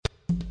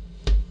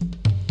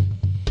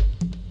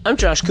I'm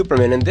Josh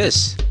Cooperman, and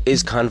this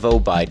is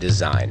Convo by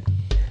Design.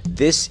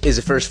 This is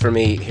a first for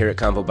me here at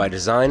Convo by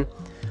Design.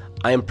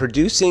 I am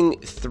producing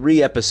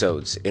 3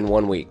 episodes in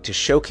 1 week to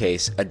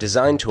showcase a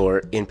design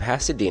tour in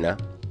Pasadena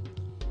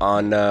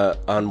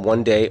on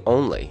one day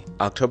only,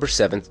 October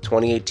 7th,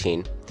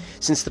 2018.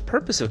 Since the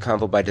purpose of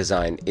Convo by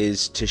Design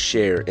is to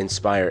share,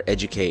 inspire,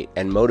 educate,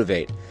 and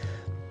motivate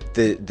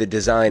the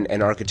design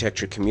and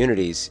architecture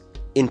communities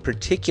in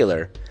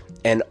particular,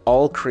 and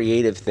all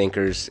creative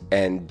thinkers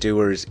and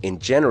doers in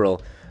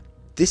general,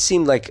 this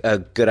seemed like a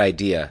good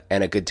idea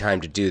and a good time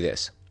to do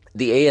this.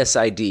 The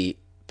ASID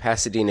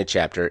Pasadena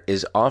chapter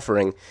is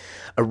offering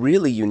a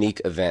really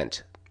unique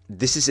event.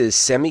 This is a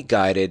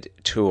semi-guided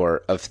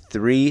tour of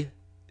 3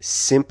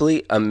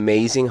 simply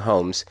amazing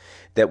homes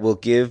that will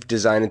give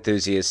design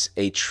enthusiasts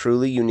a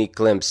truly unique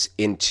glimpse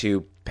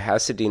into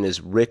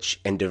Pasadena's rich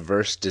and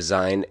diverse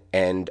design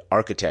and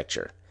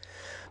architecture.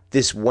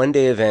 This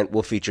one-day event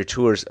will feature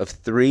tours of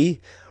 3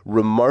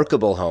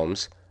 remarkable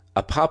homes,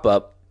 a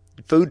pop-up,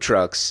 food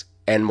trucks,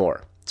 and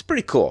more. It's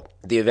pretty cool.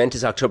 The event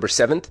is October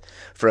 7th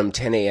from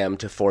 10 a.m.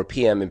 to 4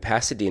 p.m. in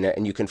Pasadena,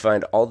 and you can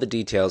find all the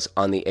details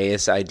on the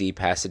ASID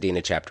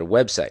Pasadena chapter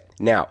website.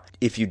 Now,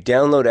 if you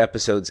download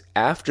episodes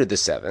after the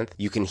 7th,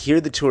 you can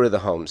hear the tour of the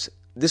homes.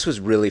 This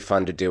was really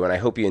fun to do, and I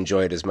hope you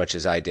enjoy it as much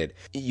as I did.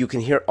 You can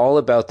hear all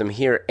about them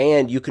here,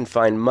 and you can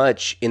find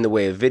much in the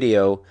way of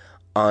video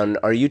on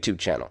our YouTube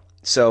channel.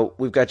 So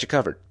we've got you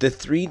covered. The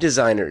 3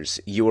 designers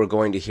you are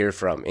going to hear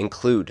from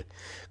include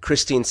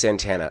Christine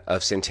Santana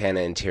of Santana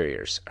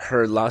Interiors.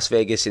 Her Las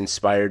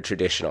Vegas-inspired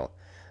traditional,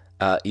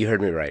 you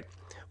heard me right,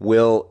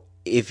 will,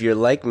 if you're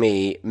like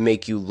me,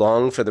 make you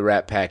long for the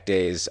Rat Pack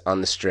days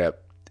on the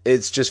Strip.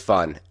 It's just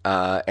fun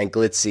and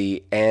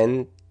glitzy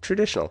and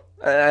traditional.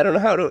 I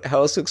don't know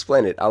how else to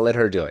explain it. I'll let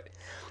her do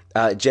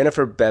it.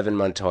 Jennifer Bevan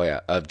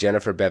Montoya of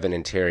Jennifer Bevan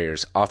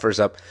Interiors offers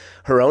up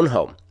her own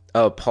home,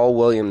 a Paul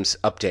Williams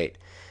update.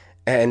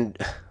 And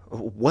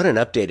what an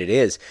update it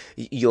is.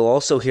 You'll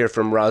also hear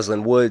from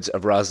Rosalind Woods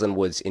of Rosalind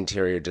Woods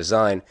Interior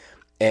Design,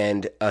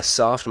 and a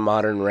soft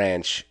modern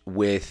ranch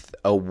with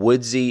a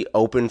woodsy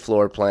open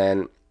floor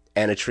plan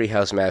and a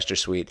treehouse master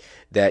suite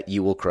that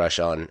you will crush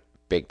on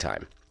big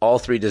time. All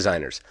 3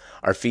 designers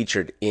are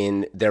featured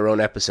in their own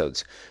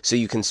episodes, so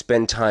you can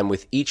spend time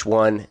with each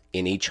one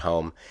in each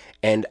home,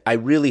 and I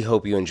really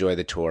hope you enjoy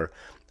the tour.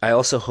 I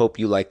also hope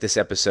you like this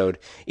episode.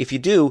 If you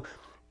do,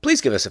 please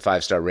give us a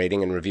 5-star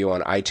rating and review on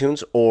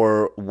iTunes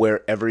or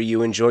wherever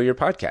you enjoy your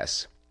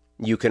podcasts.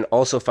 You can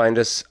also find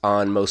us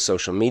on most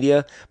social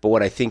media, but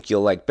what I think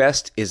you'll like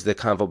best is the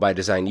Convo by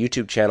Design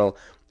YouTube channel,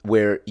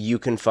 where you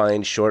can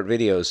find short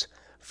videos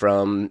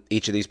from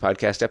each of these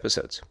podcast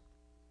episodes.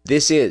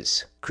 This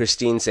is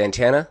Christine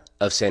Santana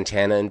of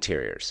Santana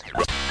Interiors.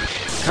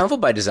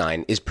 Convo by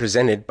Design is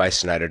presented by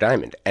Snyder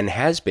Diamond and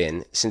has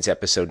been since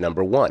episode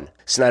number 1.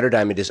 Snyder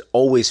Diamond is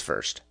always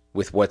first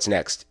with what's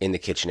next in the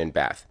kitchen and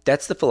bath.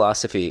 That's the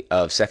philosophy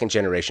of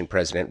second-generation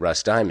President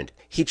Russ Diamond.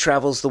 He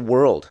travels the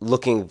world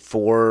looking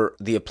for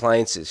the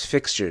appliances,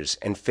 fixtures,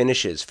 and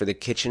finishes for the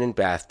kitchen and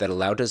bath that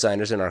allow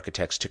designers and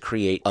architects to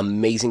create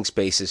amazing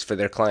spaces for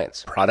their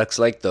clients. Products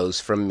like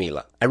those from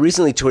Miele. I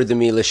recently toured the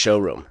Miele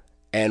showroom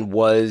and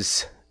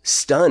was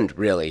stunned,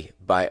 really,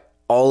 by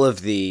all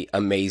of the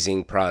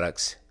amazing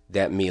products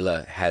that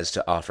Miele has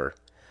to offer.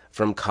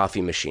 From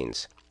coffee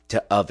machines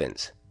to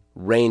ovens,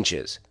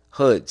 ranges,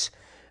 hoods,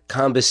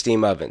 Combi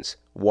steam ovens,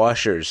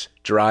 washers,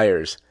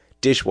 dryers,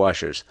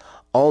 dishwashers,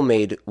 all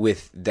made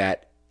with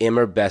that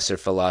Immer Besser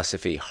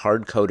philosophy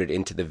hard-coded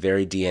into the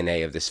very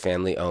DNA of this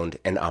family-owned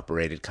and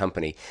operated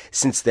company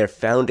since their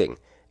founding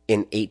in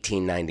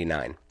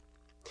 1899.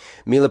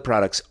 Miele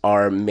products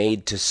are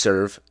made to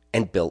serve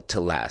and built to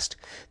last.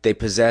 They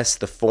possess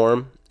the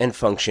form and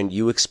function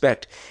you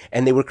expect,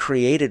 and they were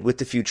created with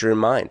the future in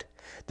mind.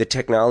 The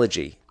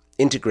technology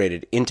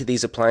integrated into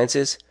these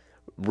appliances,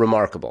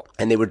 remarkable,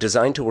 and they were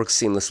designed to work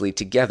seamlessly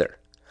together,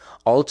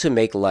 all to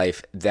make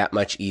life that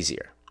much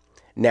easier.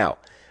 Now,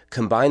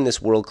 combine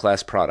this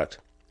world-class product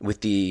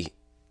with the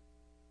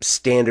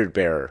standard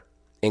bearer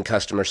in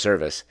customer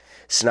service.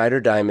 Snyder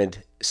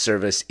Diamond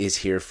service is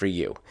here for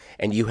you,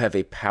 and you have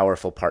a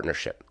powerful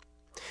partnership.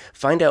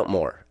 Find out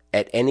more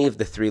at any of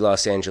the 3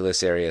 Los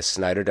Angeles area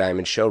Snyder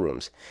Diamond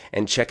showrooms,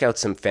 and check out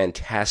some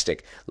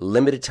fantastic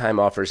limited-time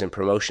offers and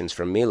promotions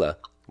from Miele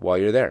while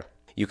you're there.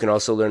 You can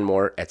also learn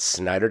more at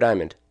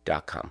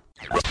SnyderDiamond.com.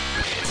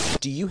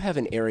 Do you have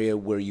an area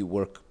where you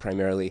work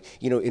primarily?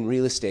 You know, in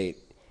real estate,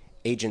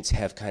 agents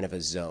have kind of a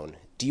zone.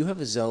 Do you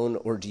have a zone,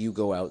 or do you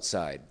go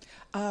outside?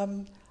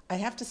 I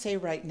have to say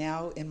right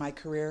now in my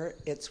career,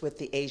 it's with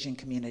the Asian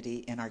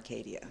community in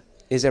Arcadia.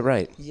 Is that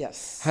right?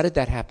 Yes. How did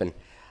that happen?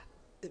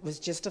 It was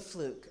just a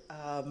fluke.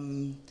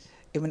 In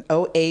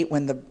 '08,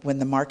 when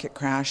the market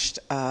crashed,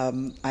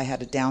 I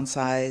had to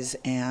downsize,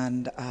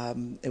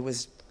 and it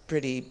was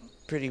pretty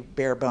pretty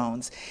bare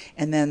bones.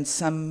 And then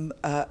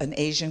an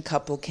Asian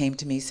couple came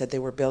to me, said they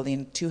were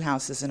building 2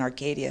 houses in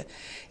Arcadia,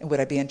 and would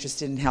I be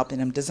interested in helping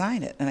them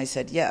design it? And I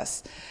said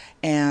yes.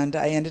 And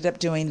I ended up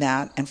doing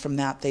that, and from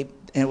that,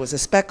 it was a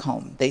spec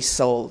home. They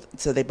sold,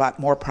 so they bought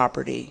more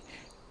property.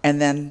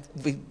 And then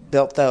we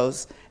built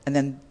those, and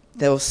then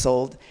those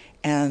sold,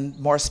 and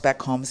more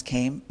spec homes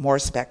came.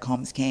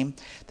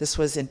 This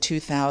was in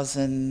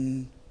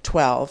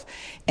 2012.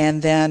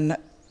 And then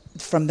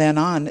from then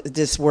on,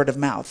 this word of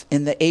mouth.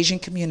 In the Asian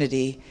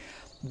community,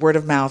 word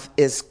of mouth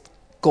is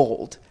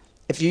gold.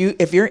 If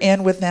you're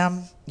in with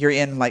them, you're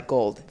in like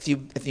gold.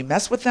 If you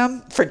mess with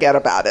them, forget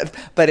about it.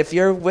 But if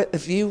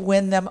you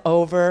win them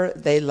over,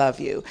 they love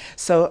you.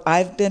 So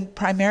I've been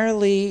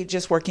primarily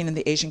just working in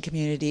the Asian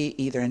community,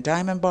 either in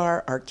Diamond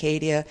Bar,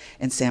 Arcadia,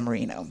 and San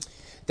Marino.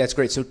 That's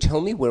great. So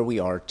tell me where we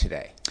are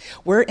today.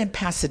 We're in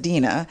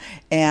Pasadena,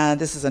 and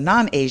this is a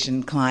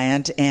non-Asian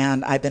client,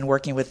 and I've been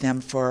working with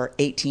them for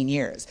 18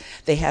 years.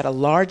 They had a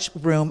large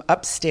room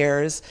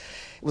upstairs.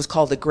 It was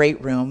called the Great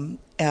Room.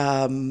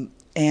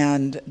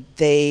 And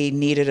they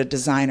needed a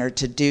designer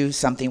to do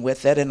something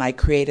with it, and I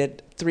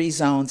created 3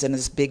 zones in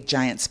this big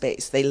giant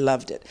space. They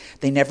loved it.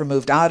 They never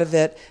moved out of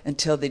it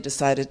until they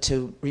decided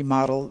to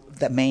remodel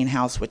the main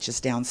house, which is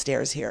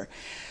downstairs here.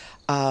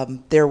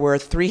 There were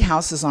 3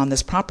 houses on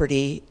this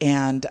property,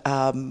 and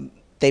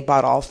they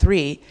bought all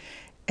 3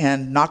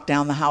 and knocked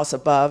down the house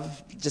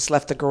above, just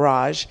left the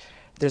garage.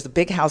 There's a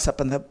big house up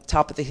on the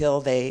top of the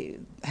hill. They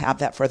have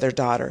that for their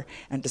daughter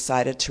and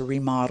decided to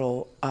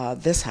remodel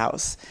this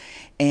house.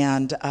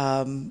 And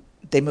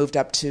they moved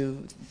up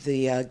to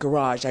the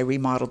garage. I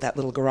remodeled that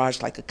little garage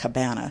like a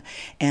cabana.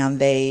 And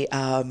they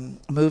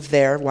moved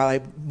there while I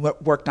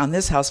worked on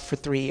this house for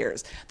 3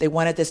 years. They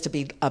wanted this to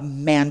be a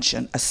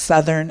mansion, a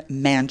southern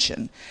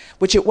mansion,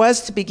 which it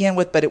was to begin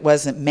with, but it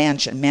wasn't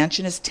mansion.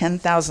 Mansion is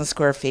 10,000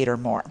 square feet or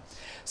more.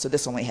 So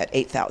this only had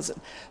 8,000.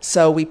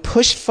 So we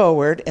pushed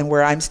forward, and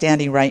where I'm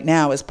standing right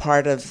now is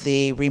part of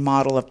the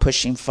remodel of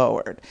pushing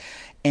forward.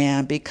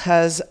 And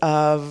because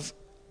of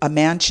a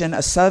mansion,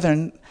 a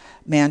southern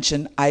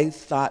mansion, I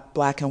thought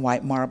black and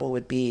white marble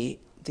would be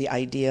the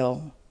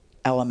ideal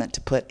element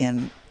to put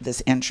in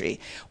this entry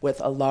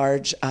with a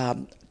large,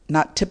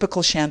 not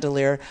typical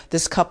chandelier.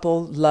 This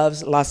couple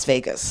loves Las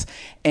Vegas,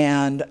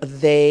 and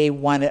they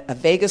wanted a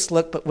Vegas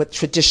look, but with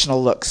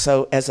traditional looks.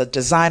 So as a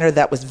designer,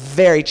 that was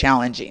very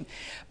challenging,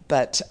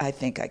 but I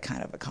think I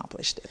kind of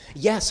accomplished it.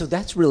 Yeah, so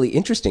that's really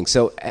interesting.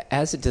 So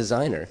as a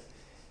designer,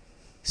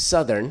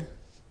 Southern,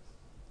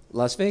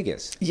 Las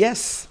Vegas.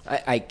 Yes.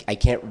 I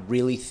can't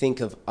really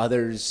think of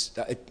others,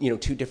 2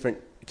 different,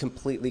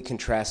 completely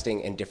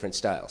contrasting and different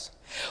styles.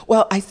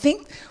 Well, I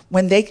think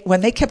when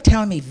they kept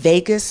telling me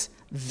Vegas,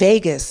 I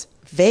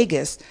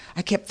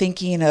kept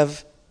thinking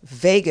of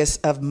Vegas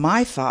of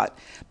my thought.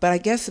 But I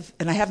guess,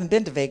 and I haven't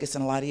been to Vegas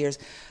in a lot of years,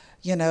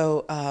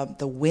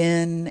 the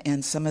Wynn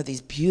and some of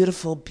these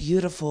beautiful,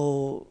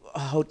 beautiful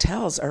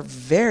hotels are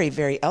very,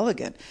 very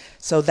elegant.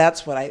 So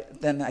that's what I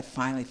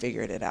finally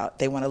figured it out.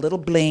 They want a little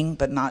bling,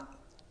 but not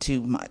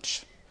too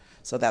much.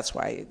 So that's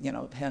why,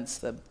 hence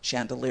the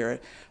chandelier,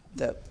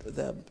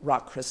 the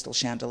rock crystal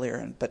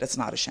chandelier, but it's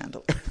not a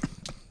chandelier.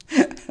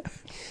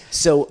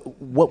 So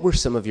what were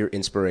some of your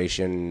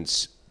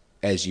inspirations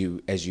as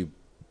you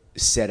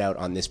set out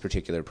on this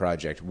particular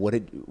project? What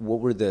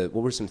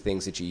were some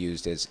things that you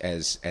used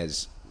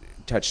as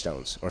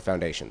touchstones or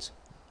foundations?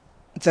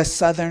 The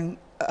Southern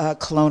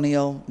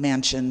colonial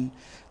mansion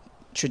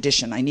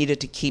tradition. I needed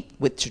to keep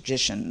with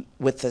tradition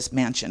with this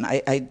mansion.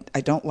 I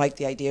don't like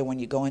the idea when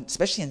you go in,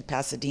 especially in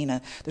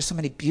Pasadena, there's so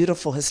many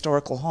beautiful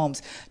historical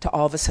homes, to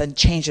all of a sudden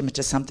change them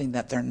into something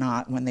that they're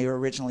not when they were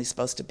originally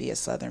supposed to be a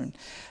Southern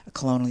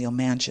colonial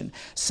mansion.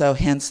 So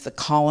hence the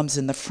columns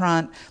in the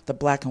front, the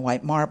black and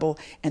white marble,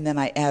 and then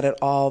I added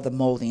all the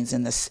moldings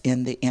in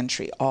the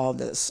entry, all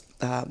this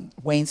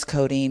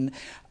wainscoting,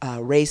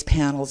 raised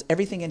panels,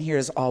 everything in here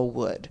is all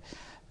wood.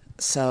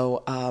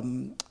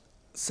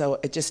 So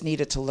it just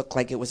needed to look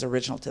like it was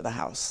original to the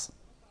house.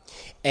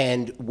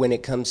 And when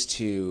it comes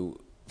to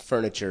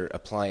furniture,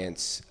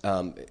 appliance,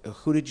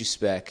 who did you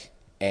spec?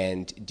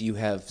 And do you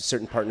have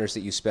certain partners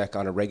that you spec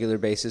on a regular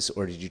basis,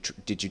 or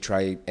did you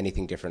try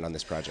anything different on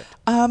this project?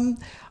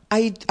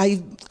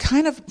 I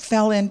kind of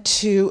fell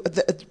into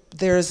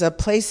there's a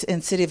place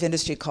in City of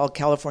Industry called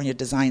California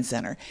Design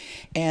Center,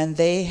 and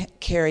they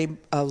carry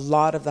a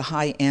lot of the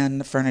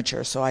high-end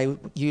furniture. So I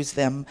use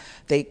them.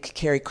 They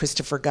carry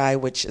Christopher Guy,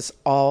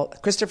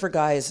 Christopher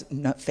Guy is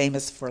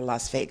famous for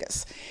Las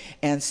Vegas,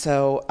 and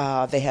so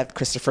they had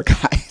Christopher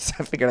Guy. So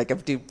I figured I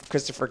could do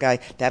Christopher Guy.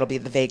 That'll be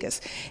the Vegas,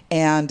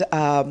 and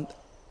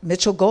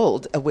Mitchell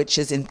Gold, which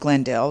is in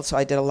Glendale, so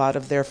I did a lot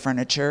of their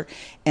furniture,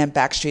 and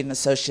Backstreet and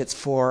Associates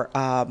for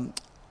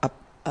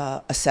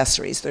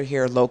accessories. They're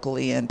here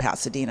locally in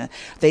Pasadena.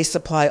 They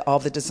supply all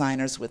the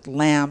designers with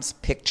lamps,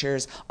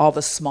 pictures, all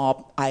the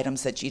small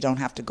items that you don't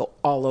have to go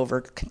all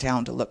over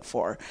town to look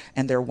for,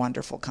 and they're a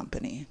wonderful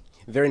company.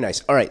 Very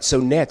nice. All right, so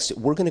next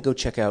we're going to go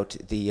check out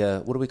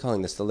the, what are we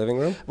calling this, the living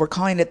room? We're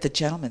calling it the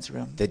gentleman's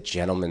room. The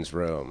gentleman's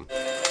room.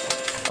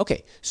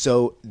 Okay,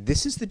 so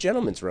this is the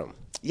gentleman's room.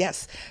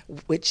 Yes,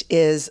 which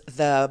is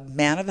the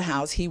man of the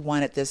house. He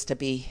wanted this to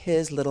be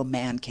his little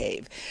man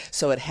cave.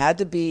 So it had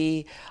to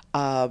be,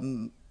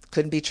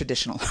 couldn't be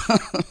traditional.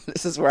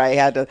 This is where I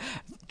had to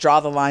draw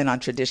the line on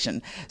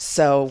tradition.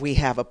 So we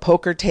have a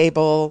poker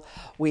table,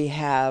 we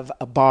have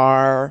a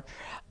bar,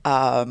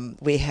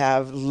 we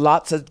have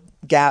lot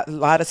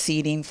of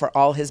seating for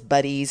all his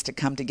buddies to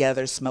come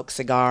together, smoke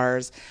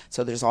cigars.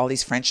 So there's all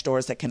these French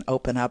doors that can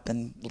open up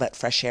and let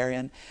fresh air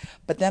in.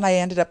 But then I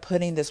ended up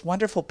putting this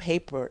wonderful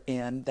paper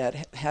in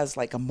that has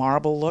like a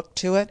marble look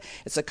to it.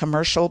 It's a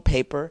commercial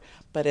paper,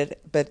 but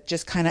it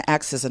just kind of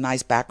acts as a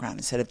nice background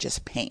instead of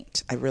just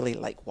paint. I really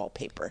like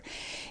wallpaper.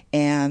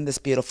 And this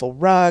beautiful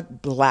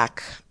rug,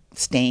 black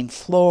stained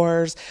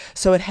floors.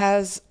 So it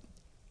has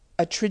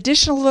a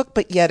traditional look,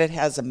 but yet it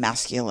has a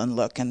masculine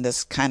look, and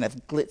this kind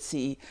of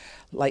glitzy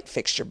light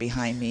fixture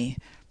behind me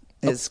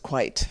is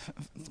quite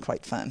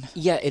fun.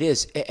 Yeah, it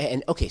is.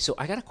 And okay, so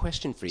I got a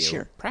question for you.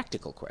 Sure.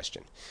 Practical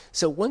question.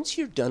 So once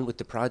you're done with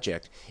the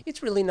project,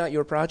 it's really not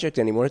your project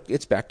anymore.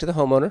 It's back to the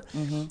homeowner.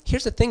 Mm-hmm.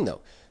 Here's the thing,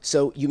 though.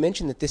 So you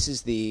mentioned that this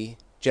is the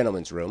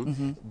gentleman's room.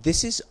 Mm-hmm.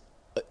 This is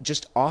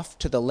just off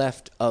to the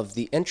left of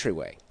the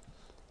entryway.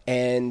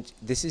 And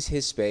this is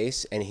his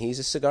space, and he's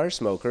a cigar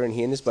smoker, and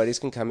he and his buddies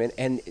can come in.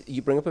 And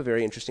you bring up a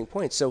very interesting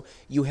point. So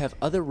you have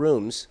other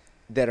rooms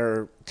that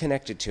are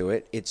connected to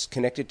it. It's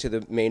connected to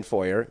the main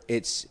foyer.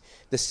 It's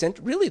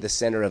really the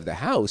center of the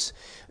house.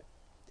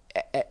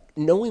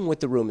 Knowing what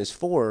the room is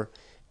for,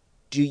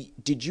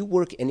 did you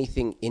work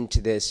anything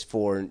into this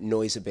for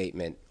noise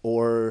abatement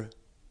or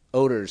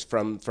odors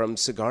from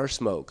cigar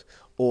smoke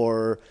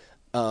or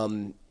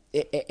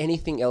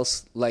anything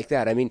else like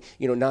that? I mean,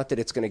 not that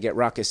it's going to get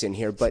raucous in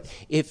here, but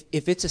if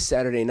it's a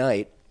Saturday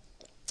night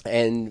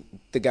and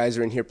the guys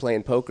are in here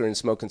playing poker and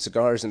smoking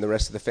cigars and the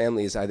rest of the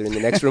family is either in the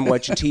next room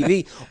watching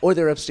TV or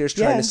they're upstairs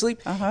trying to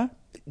sleep,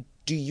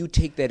 do you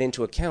take that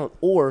into account,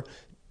 or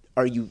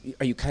are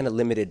you kind of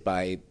limited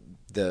by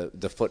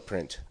the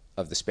footprint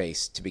of the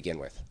space to begin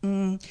with?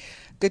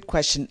 Good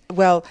question.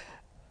 Well,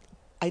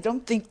 I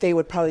don't think they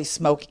would probably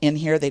smoke in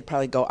here. They'd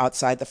probably go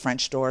outside the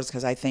French doors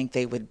because I think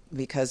they would,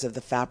 because of the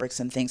fabrics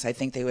and things, I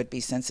think they would be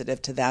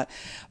sensitive to that.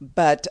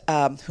 But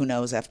who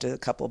knows, after a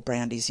couple of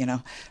brandies,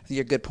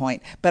 your good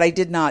point. But I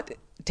did not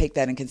take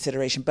that in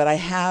consideration. But I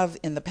have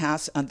in the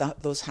past, on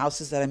those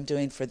houses that I'm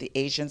doing for the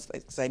Asians,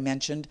 as I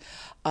mentioned,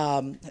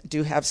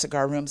 do have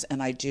cigar rooms,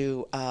 and I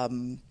do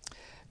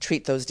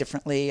treat those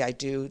differently. I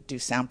do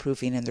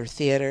soundproofing in their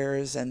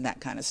theaters and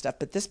that kind of stuff.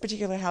 But this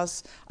particular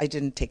house, I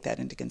didn't take that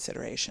into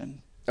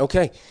consideration.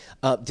 Okay.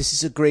 This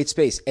is a great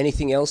space.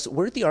 Anything else?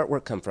 Where did the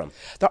artwork come from?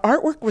 The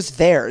artwork was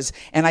theirs,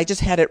 and I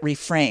just had it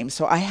reframed.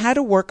 So I had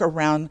to work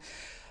around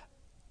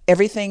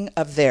everything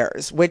of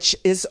theirs, which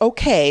is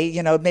okay.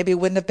 Maybe it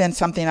wouldn't have been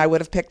something I would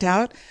have picked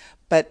out,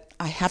 but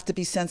I have to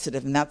be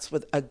sensitive, and that's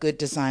what a good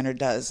designer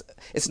does.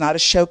 It's not a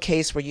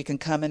showcase where you can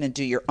come in and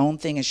do your own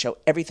thing and show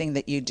everything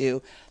that you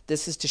do.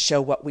 This is to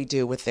show what we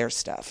do with their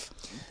stuff.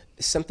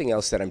 Something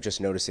else that I'm just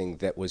noticing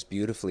that was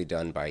beautifully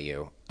done by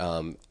you,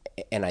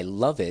 and I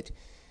love it,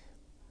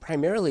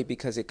 primarily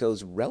because it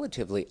goes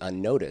relatively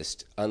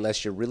unnoticed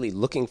unless you're really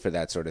looking for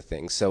that sort of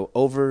thing. So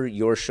over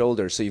your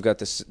shoulder, so you've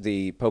got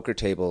the poker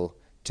table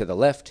to the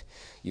left,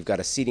 you've got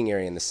a seating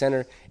area in the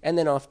center, and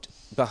then off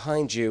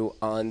behind you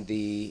on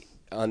the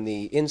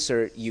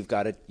insert, you've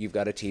got a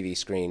TV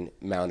screen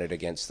mounted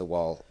against the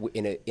wall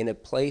in a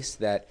place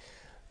that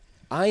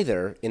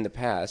either in the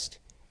past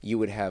you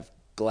would have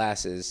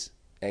glasses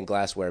and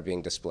glassware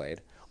being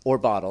displayed, or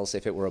bottles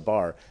if it were a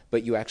bar,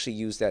 but you actually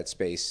use that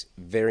space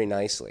very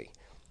nicely.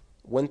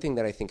 One thing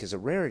that I think is a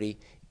rarity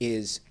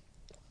is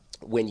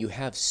when you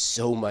have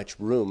so much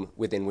room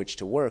within which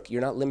to work,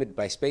 you're not limited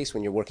by space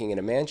when you're working in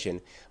a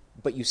mansion,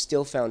 but you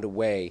still found a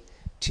way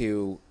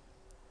to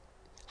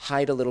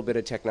hide a little bit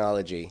of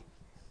technology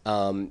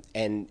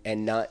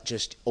and not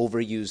just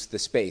overuse the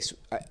space.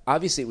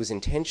 Obviously, it was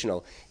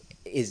intentional.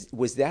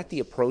 Was that the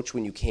approach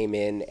when you came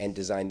in and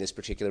designed this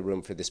particular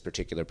room for this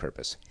particular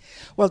purpose?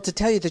 Well, to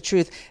tell you the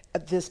truth,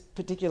 this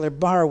particular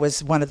bar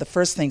was one of the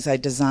first things I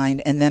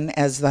designed, and then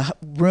as the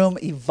room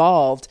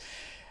evolved,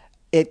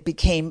 it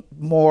became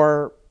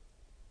more,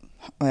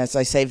 as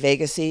I say,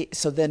 Vegas-y.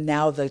 So then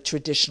now the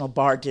traditional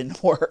bar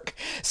didn't work.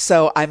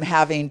 So I'm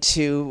having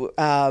to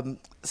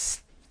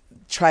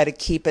try to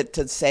keep it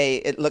to say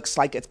it looks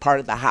like it's part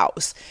of the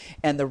house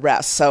and the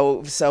rest.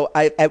 So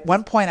I at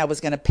one point I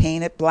was going to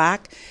paint it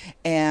black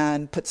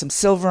and put some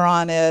silver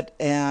on it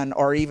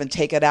or even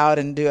take it out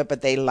and do it,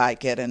 but they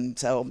like it. And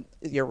so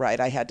you're right.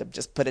 I had to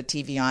just put a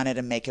TV on it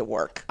and make it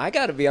work. I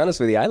got to be honest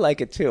with you. I like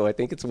it too. I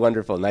think it's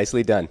wonderful.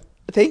 Nicely done.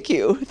 Thank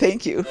you.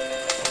 Thank you.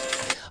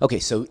 Okay.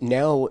 So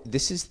now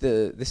this is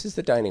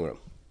the dining room.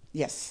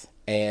 Yes.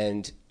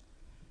 And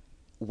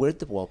where'd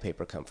the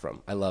wallpaper come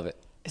from? I love it.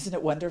 Isn't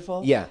it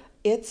wonderful? Yeah.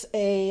 It's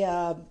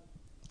a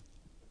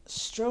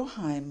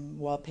Stroheim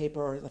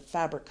wallpaper, or the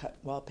fabric cut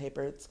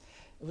wallpaper. It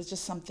was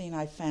just something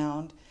I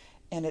found,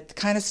 and it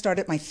kind of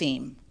started my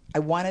theme. I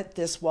wanted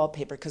this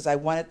wallpaper because I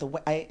wanted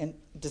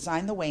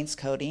designed the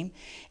wainscoting,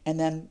 and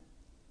then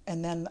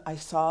I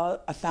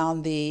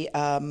found the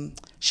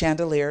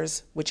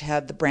chandeliers, which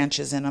had the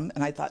branches in them,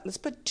 and I thought, let's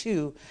put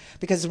two,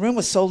 because the room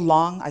was so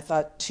long. I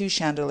thought two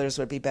chandeliers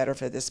would be better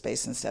for this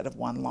space instead of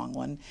one long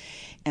one.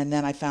 And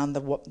then I found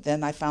the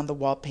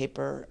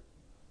wallpaper,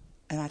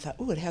 and I thought,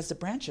 it has the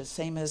branches,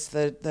 same as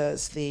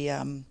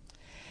the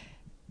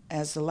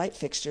light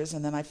fixtures.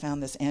 And then I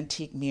found this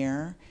antique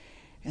mirror,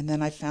 and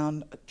then I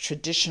found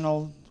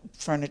traditional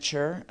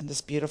furniture and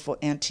this beautiful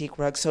antique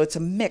rug. So it's a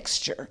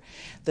mixture.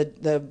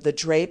 The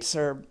drapes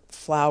are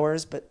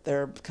flowers, but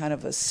they're kind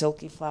of a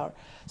silky flower.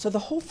 So the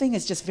whole thing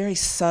is just very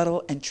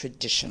subtle and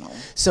traditional.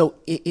 So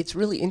it's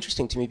really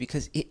interesting to me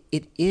because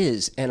it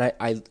is, and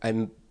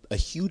I'm a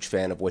huge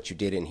fan of what you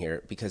did in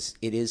here because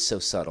it is so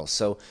subtle.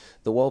 So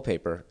the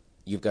wallpaper,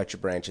 you've got your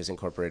branches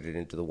incorporated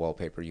into the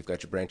wallpaper. You've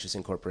got your branches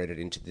incorporated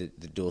into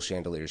the dual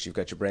chandeliers. You've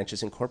got your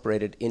branches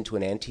incorporated into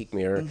an antique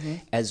mirror,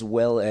 as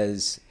well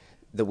as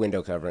the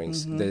window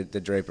coverings,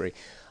 the drapery.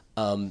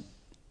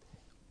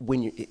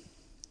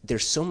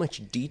 There's so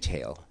much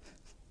detail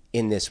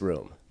in this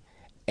room,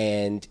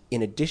 and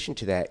in addition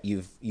to that,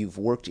 you've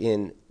worked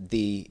in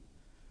the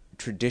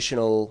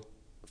traditional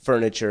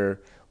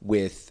furniture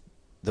with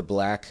the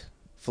black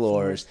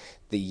floors,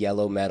 the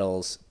yellow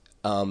metals.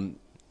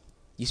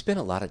 You spent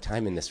a lot of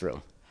time in this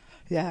room.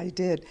 Yeah, I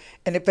did,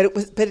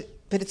 but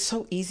it's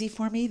so easy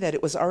for me that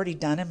it was already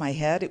done in my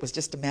head. It was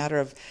just a matter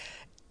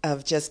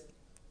of just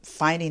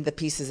finding the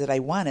pieces that I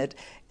wanted,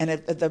 and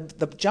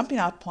the jumping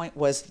out point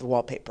was the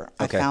wallpaper.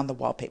 Okay. I found the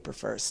wallpaper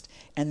first,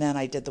 and then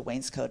I did the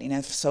wainscoting,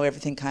 and so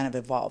everything kind of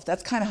evolved.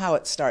 That's kind of how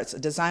it starts. A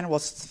designer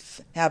will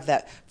have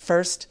that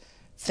first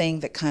thing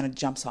that kind of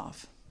jumps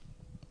off.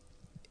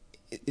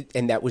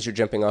 And that was your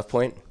jumping off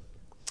point?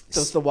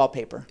 So it's the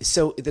wallpaper.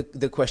 So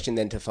the question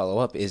then to follow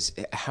up is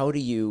how do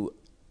you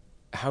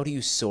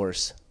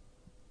source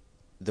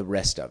the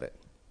rest of it?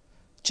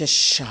 Just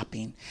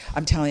shopping.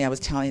 I was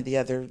telling the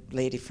other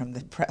lady from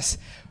the press,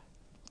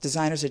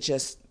 designers are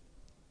just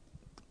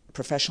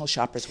professional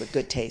shoppers with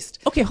good taste.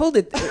 Okay, hold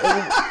it.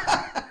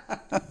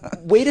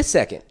 Wait a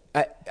second.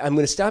 I'm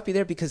going to stop you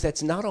there because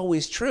that's not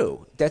always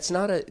true.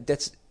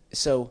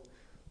 So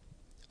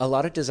a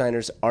lot of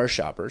designers are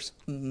shoppers.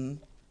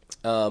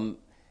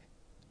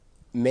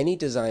 Many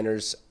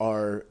designers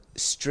are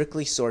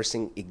strictly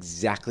sourcing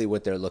exactly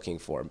what they're looking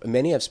for.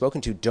 Many I've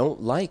spoken to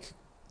don't like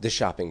the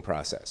shopping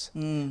process,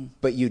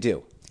 but you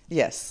do.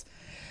 Yes,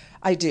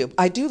 I do.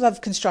 I do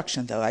love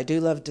construction, though. I do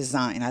love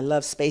design. I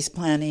love space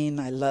planning.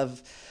 I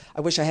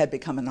wish I had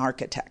become an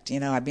architect.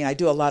 I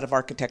do a lot of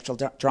architectural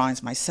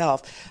drawings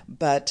myself,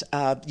 but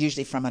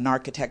usually from an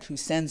architect who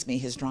sends me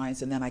his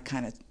drawings, and then I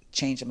kind of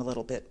change them a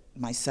little bit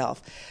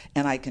myself.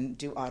 And I can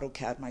do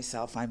AutoCAD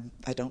myself. I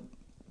don't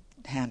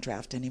hand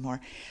draft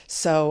anymore.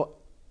 So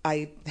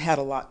I had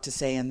a lot to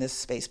say in this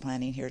space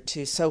planning here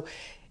too. So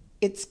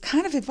it's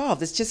kind of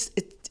evolved. It's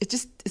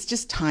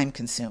just time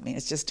consuming.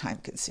 It's just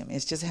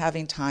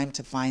having time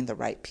to find the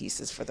right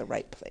pieces for the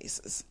right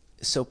places.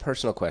 So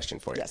personal question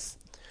for you. Yes.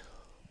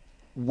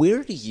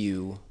 Where do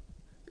you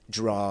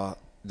draw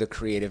the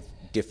creative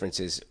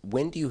differences?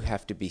 When do you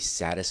have to be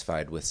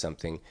satisfied with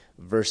something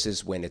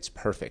versus when it's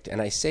perfect? And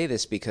I say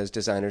this because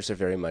designers are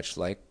very much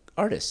like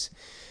artists.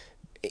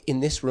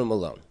 In this room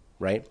alone,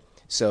 right?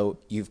 So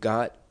you've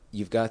got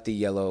the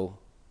yellow,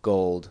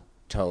 gold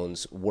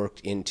tones worked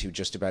into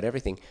just about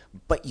everything,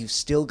 but you've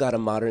still got a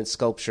modern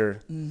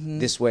sculpture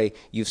this way.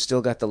 You've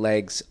still got the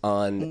legs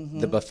on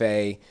the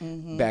buffet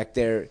back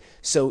there.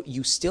 So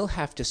you still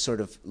have to sort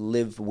of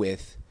live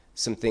with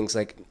some things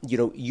like,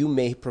 you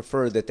may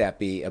prefer that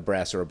be a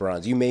brass or a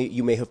bronze. You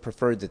may have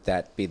preferred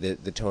that be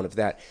the tone of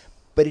that,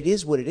 but it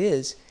is what it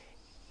is,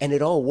 and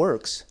it all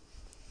works.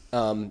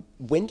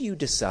 When do you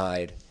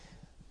decide,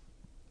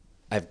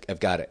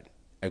 I've got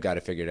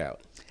it figured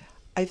out?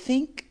 I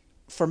think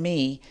for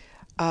me,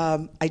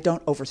 I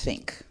don't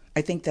overthink.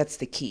 I think that's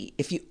the key.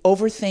 If you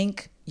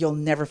overthink, you'll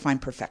never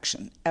find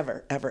perfection,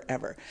 ever, ever,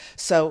 ever.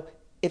 So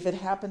if it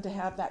happened to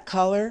have that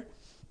color,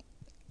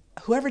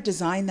 whoever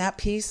designed that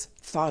piece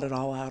thought it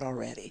all out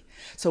already.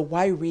 So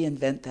why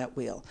reinvent that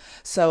wheel?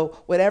 So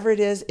whatever it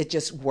is, it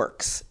just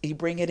works. You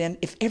bring it in.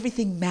 If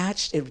everything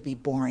matched, it would be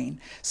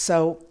boring.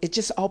 So it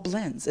just all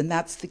blends, and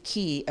that's the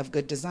key of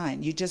good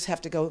design. You just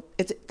have to go,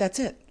 that's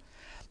it.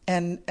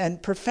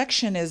 And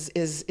perfection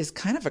is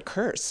kind of a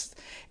curse,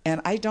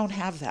 and I don't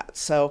have that.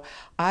 So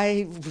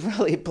I'm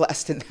really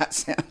blessed in that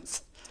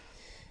sense.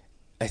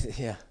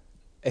 Yeah,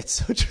 it's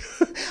so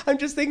true. I'm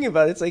just thinking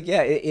about it. It's like,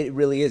 yeah, it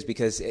really is,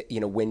 because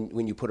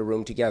when you put a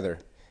room together,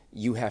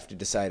 you have to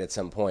decide at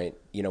some point,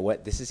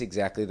 what, this is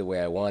exactly the way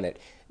I want it.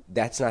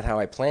 That's not how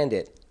I planned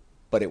it,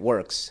 but it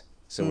works.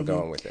 So we're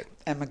going with it.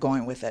 I'm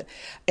going with it.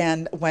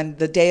 And when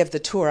the day of the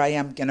tour, I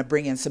am going to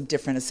bring in some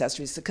different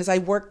accessories, because I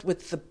worked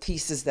with the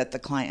pieces that the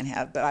client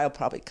had, but I'll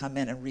probably come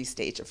in and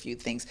restage a few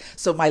things.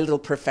 So my little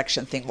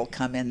perfection thing will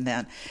come in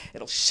then.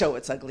 It'll show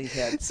its ugly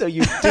head. So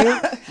you do?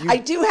 I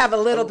do have a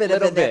little bit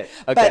of it there.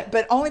 Okay.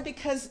 But only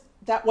because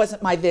that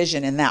wasn't my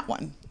vision in that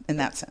one, in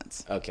that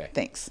sense. Okay.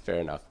 Thanks. Fair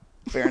enough.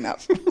 Fair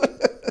enough.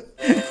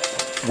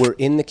 we're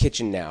in the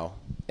kitchen now.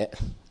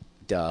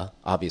 Duh,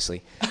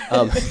 obviously.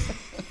 Um,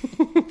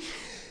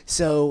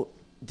 so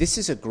this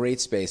is a great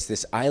space.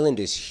 This island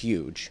is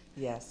huge.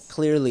 Yes.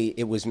 Clearly,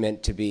 it was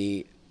meant to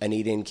be an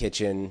eat-in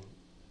kitchen,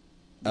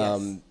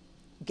 Yes.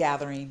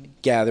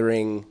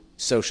 gathering,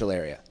 social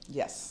area.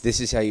 Yes. This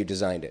is how you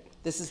designed it.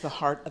 This is the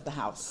heart of the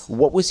house.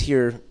 What was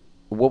here?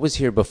 What was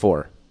here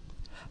before?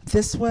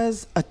 This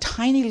was a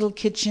tiny little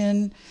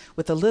kitchen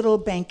with a little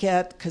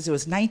banquette because it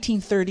was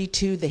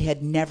 1932. They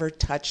had never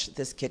touched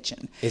this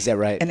kitchen. Is that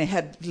right? And it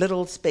had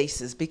little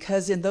spaces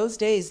because in those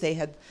days they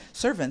had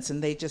servants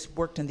and they just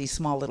worked in these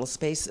small little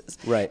spaces.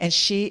 Right. And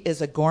she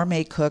is a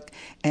gourmet cook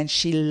and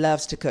she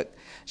loves to cook.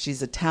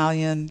 She's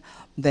Italian.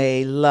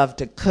 They love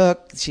to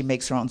cook. She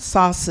makes her own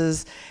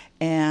sauces.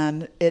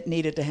 And it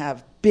needed to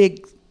have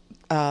big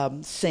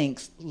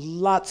sinks,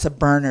 lots of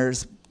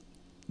burners,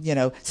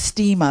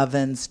 steam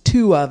ovens,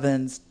 two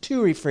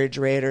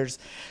refrigerators,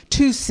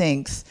 two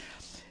sinks,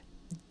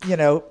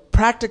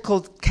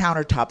 practical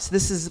countertops.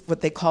 This is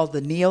what they call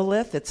the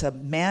neolith. It's a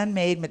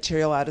man-made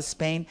material out of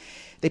Spain.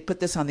 They put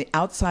this on the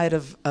outside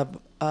of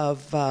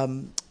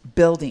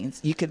buildings.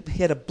 You could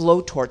hit a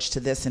blowtorch to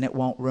this and it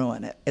won't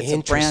ruin it. It's a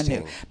brand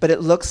new, but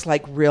it looks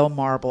like real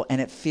marble and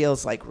it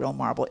feels like real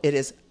marble. It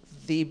is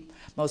the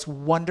most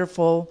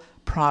wonderful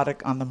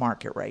product on the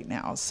market right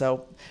now.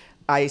 So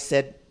I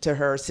said to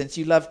her, since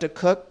you love to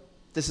cook,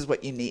 this is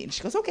what you need.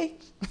 She goes, okay.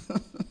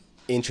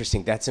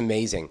 Interesting. That's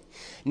amazing.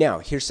 Now,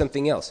 here's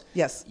something else.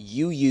 Yes.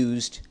 You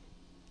used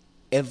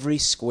every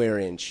square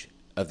inch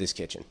of this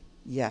kitchen.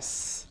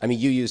 Yes. I mean,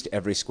 you used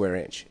every square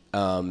inch.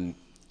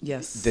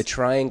 Yes. The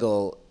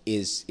triangle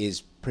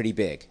is pretty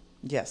big.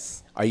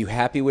 Yes. Are you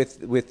happy with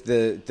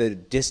the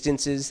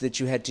distances that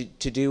you had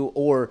to do,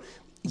 or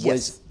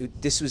Yes.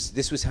 this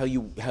was how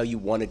you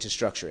wanted to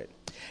structure it?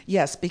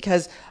 Yes,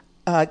 because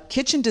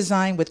kitchen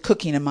design with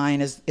cooking in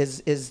mind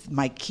is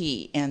my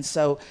key. And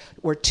so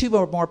where two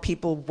or more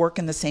people work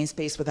in the same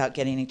space without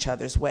getting each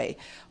other's way.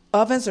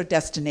 Ovens are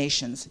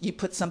destinations. You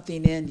put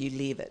something in, you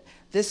leave it.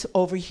 This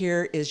over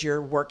here is your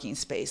working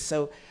space.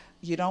 So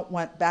you don't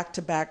want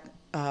back-to-back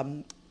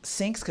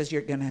sinks because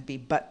you're going to be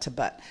butt to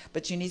butt.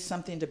 But you need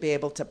something to be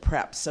able to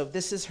prep. So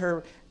this is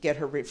get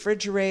her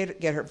refrigerator,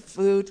 get her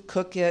food,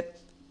 cook it,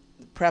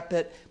 prep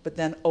it, but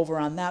then over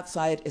on that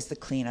side is the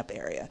cleanup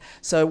area.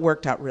 So it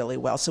worked out really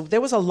well. So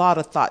there was a lot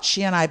of thought.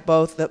 She and I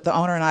both, the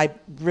owner and I,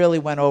 really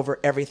went over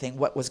everything,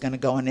 what was going to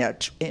go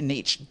in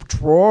each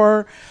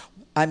drawer.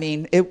 I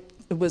mean, it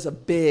was a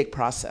big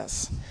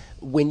process.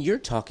 When you're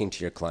talking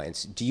to your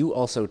clients, do you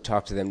also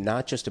talk to them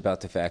not just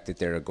about the fact that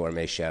they're a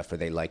gourmet chef or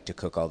they like to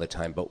cook all the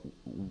time, but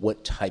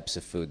what types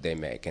of food they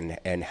make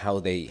and how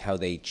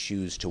they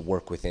choose to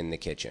work within the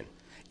kitchen?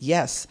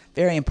 Yes,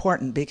 very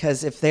important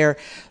because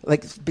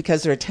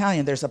because they're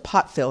Italian, there's a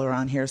pot filler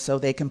on here, so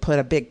they can put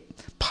a big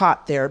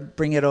pot there,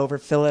 bring it over,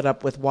 fill it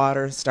up with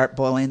water, start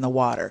boiling the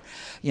water.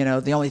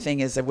 The only thing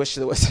is I wish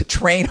there was a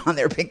drain on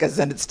there because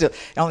then it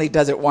only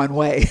does it one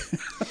way.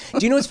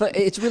 Do you know what's fun?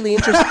 It's really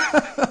interesting.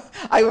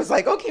 I was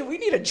like, okay, we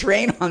need a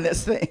drain on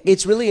this thing.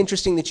 It's really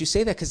interesting that you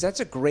say that because that's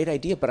a great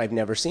idea, but I've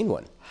never seen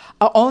one.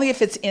 Only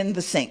if it's in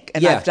the sink,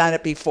 and Yeah. I've done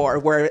it before,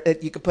 where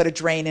you could put a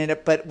drain in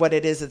it. But what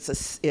it is,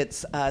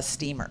 it's a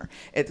steamer.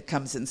 It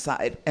comes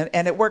inside,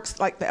 and it works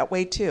like that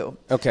way too.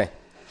 Okay.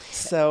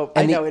 So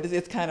And I know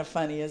it's kind of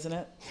funny, isn't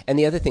it? And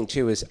the other thing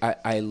too is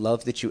I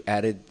love that you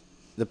added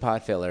the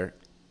pot filler.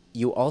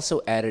 You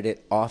also added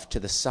it off to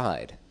the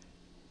side.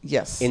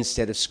 Yes.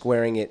 Instead of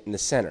squaring it in the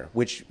center,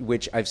 which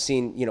I've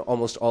seen,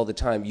 almost all the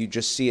time. You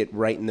just see it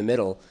right in the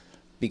middle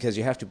because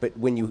you have to. But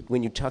when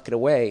you tuck it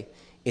away,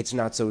 it's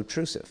not so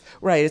obtrusive.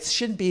 Right. It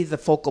shouldn't be the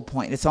focal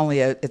point. It's only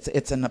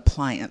it's an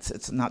appliance.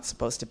 It's not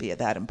supposed to be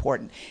that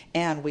important.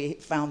 And we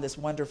found this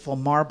wonderful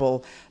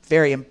marble,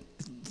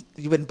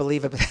 you wouldn't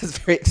believe it, but it's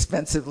very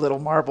expensive little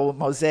marble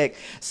mosaic.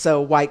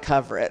 So why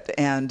cover it?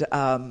 And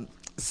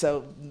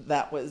so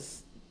that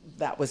was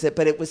it.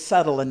 But it was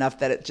subtle enough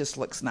that it just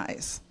looks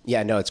nice.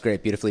 Yeah, no, it's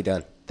great. Beautifully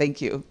done.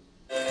 Thank you.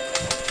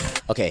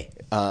 Okay,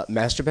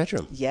 master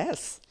bedroom.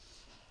 Yes.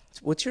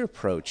 What's your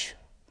approach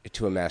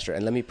to a master?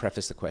 And let me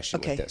preface the question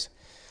Okay. with this.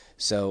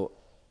 So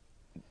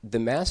the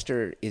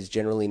master is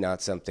generally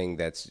not something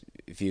that's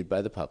viewed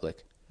by the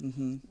public,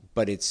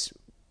 but it's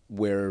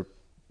where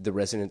the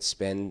residents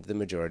spend the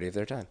majority of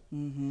their time.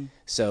 Mm-hmm.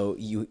 So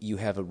you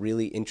have a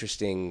really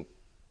interesting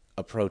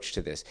approach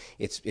to this.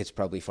 It's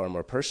probably far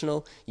more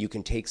personal. You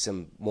can take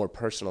some more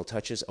personal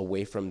touches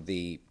away from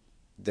the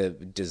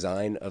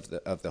design of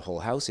the whole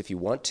house if you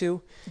want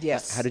to.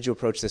 Yes. How did you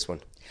approach this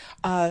one?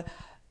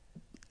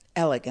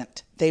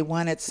 Elegant. They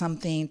wanted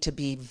something to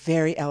be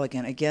very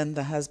elegant. Again,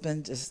 the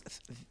husband is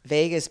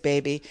Vegas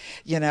baby,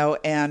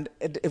 and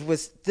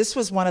this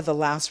was one of the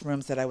last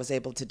rooms that I was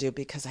able to do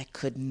because I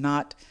could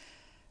not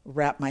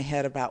wrap my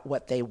head about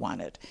what they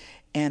wanted.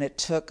 And it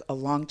took a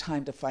long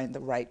time to find the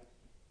right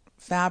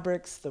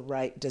fabrics, the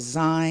right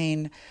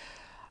design.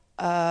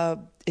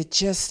 It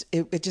just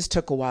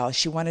took a while.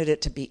 She wanted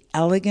it to be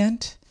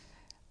elegant,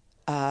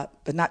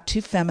 but not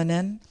too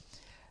feminine,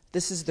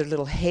 This is their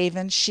little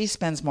haven. She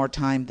spends more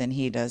time than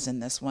he does in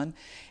this one.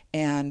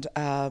 And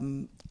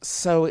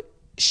so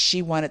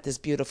she wanted this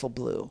beautiful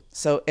blue.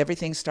 So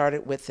everything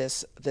started with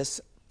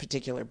this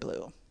particular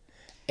blue.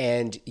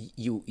 And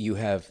you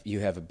have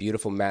a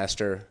beautiful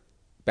master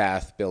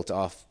bath built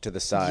off to the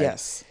side.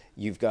 Yes.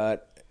 You've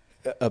got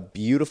a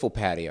beautiful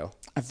patio.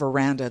 A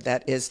veranda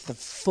that is the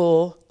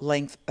full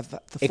length of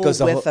the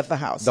width of the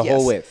house. The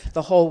whole width.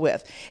 The whole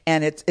width.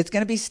 And it's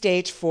going to be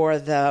staged for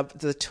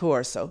the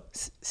tour, so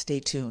stay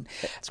tuned.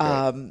 That's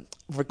great.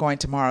 We're going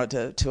tomorrow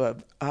to a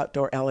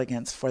Outdoor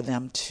Elegance for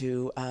them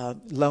to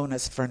loan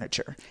us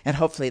furniture. And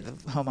hopefully the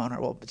homeowner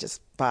will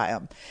just buy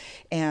them.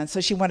 And so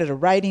she wanted a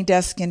writing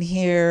desk in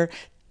here,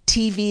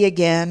 TV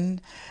again,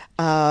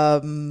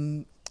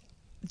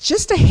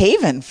 just a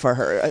haven for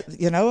her,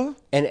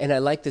 And I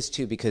like this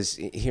too because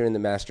here in the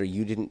master,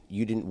 you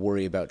didn't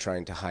worry about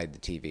trying to hide the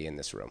TV in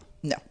this room.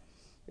 No.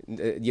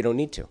 You don't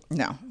need to.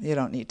 No, you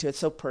don't need to. It's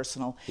so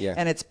personal. Yeah.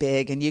 And it's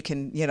big, and you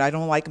can, I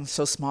don't like them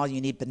so small. You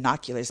need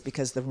binoculars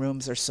because the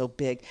rooms are so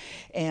big.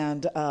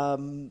 And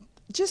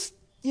just,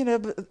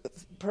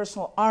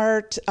 personal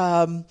art,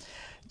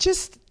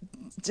 just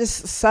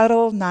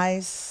subtle,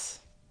 nice.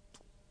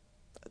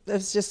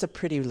 It's just a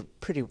pretty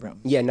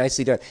room. Yeah,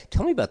 nicely done.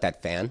 Tell me about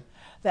that fan.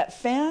 That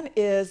fan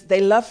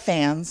they love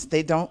fans.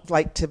 They don't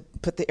like to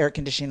put the air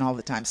conditioning all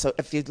the time. So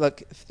if you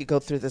go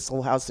through this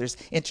whole house, there's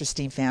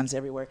interesting fans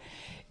everywhere.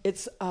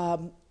 It's, I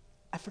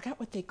forgot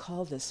what they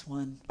call this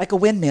one. Like a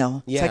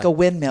windmill. Yeah. It's like a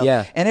windmill.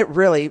 Yeah. And it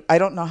really, I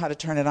don't know how to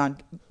turn it on,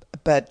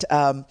 but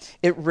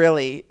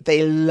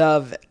they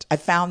love it. I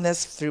found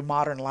this through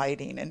Modern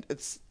Lighting, and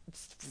it's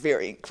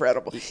very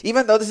incredible.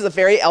 Even though this is a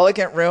very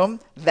elegant room,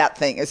 that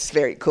thing is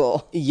very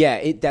cool.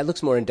 Yeah, that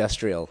looks more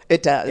industrial.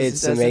 It does.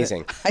 It's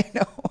amazing. I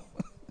know.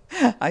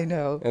 I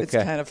know. Okay. It's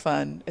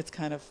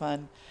kind of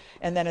fun.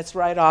 And then it's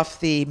right off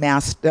the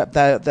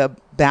the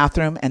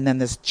bathroom, and then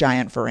this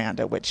giant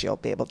veranda, which you'll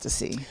be able to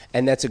see.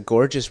 And that's a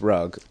gorgeous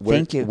rug.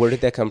 Thank you. Where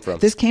did that come from?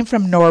 This came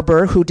from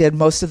Norber, who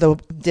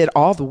did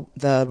all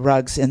the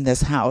rugs in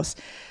this house.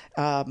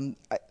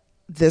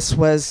 This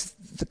was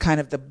the kind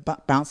of the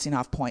bouncing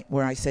off point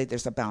where I say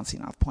there's a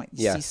bouncing off point.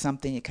 You see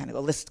something, you kind of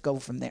go, let's go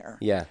from there.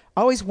 Yeah.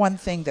 Always one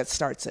thing that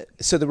starts it.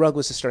 So the rug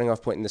was the starting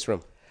off point in this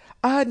room?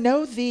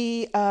 No,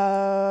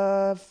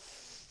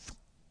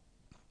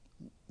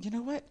 you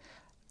know what?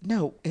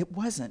 No, it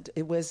wasn't.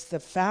 It was the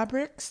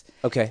fabrics.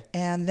 Okay.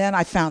 And then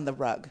I found the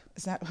rug.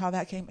 Is that how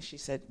that came? She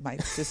said, my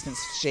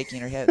assistant's shaking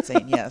her head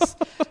saying yes.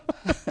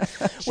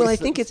 Well, I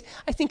think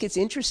it's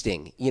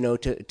interesting,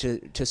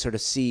 to sort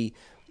of see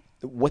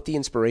what the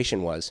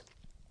inspiration was,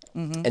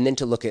 and then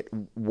to look at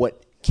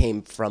what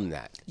came from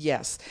that.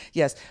 Yes.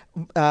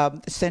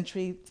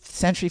 Century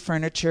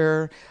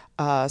furniture,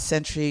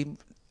 Century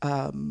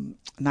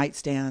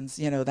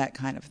nightstands, that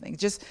kind of thing.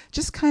 Just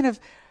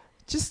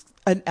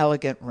an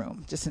elegant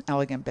room, just an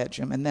elegant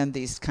bedroom, and then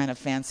these kind of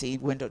fancy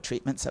window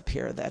treatments up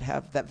here that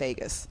have that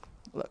Vegas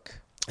look.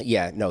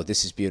 Yeah, no,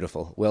 this is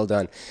beautiful. Well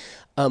done.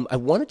 I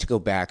wanted to go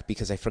back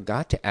because I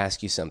forgot to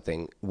ask you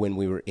something when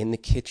we were in the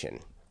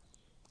kitchen.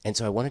 And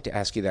so I wanted to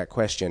ask you that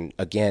question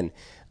again,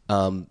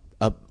 or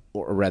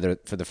rather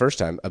for the first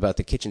time, about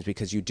the kitchens,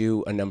 because you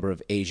do a number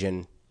of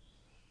Asian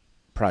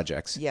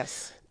projects.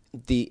 Yes.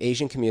 The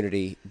Asian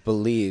community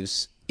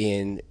believes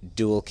in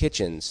dual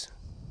kitchens,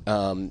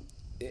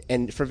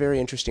 and for very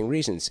interesting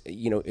reasons.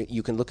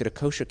 You can look at a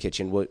kosher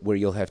kitchen where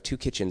you'll have two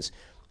kitchens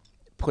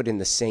put in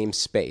the same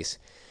space.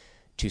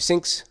 2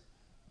 sinks,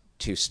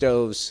 2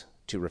 stoves,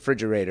 2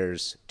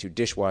 refrigerators, 2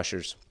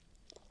 dishwashers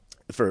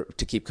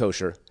to keep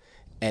kosher.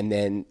 And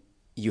then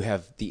you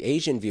have the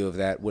Asian view of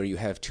that, where you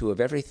have 2 of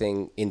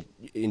everything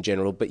in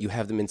general, but you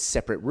have them in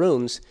separate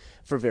rooms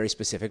for very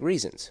specific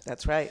reasons.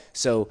 That's right.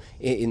 So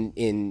in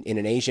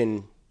an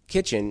Asian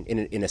kitchen,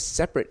 in a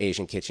separate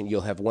Asian kitchen,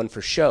 you'll have one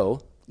for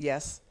show.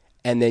 Yes.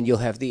 And then you'll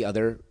have the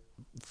other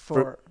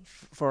for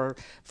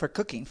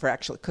cooking, for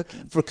actual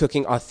cooking. For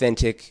cooking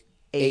authentic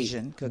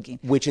Asian cooking.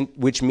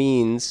 Which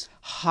means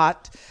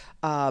hot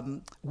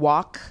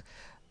wok,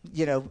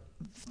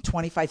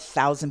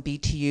 25,000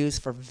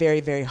 BTUs for very,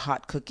 very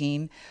hot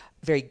cooking,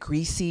 very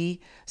greasy.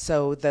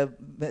 So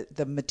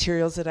the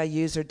materials that I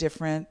use are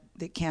different.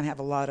 They can't have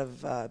a lot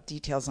of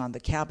details on the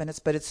cabinets,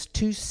 but it's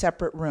 2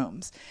 separate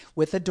rooms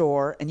with a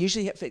door. And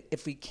usually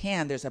if we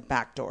can, there's a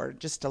back door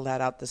just to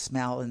let out the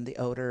smell and the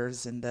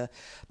odors and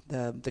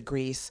the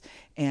grease.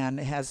 And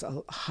it has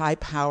a high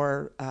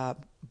power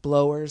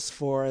blowers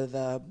for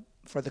the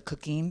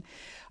cooking.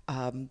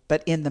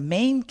 But in the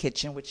main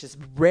kitchen, which is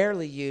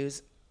rarely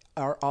used,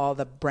 are all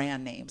the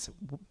brand names: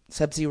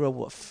 Sub-Zero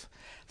Wolf,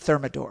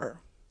 Thermador,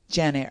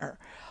 Genair,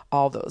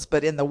 all those.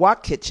 But in the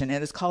wok kitchen,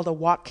 it is called a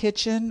wok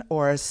kitchen,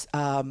 or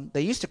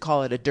they used to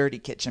call it a dirty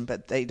kitchen,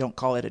 but they don't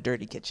call it a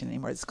dirty kitchen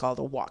anymore. It's called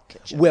a wok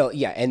kitchen. Well,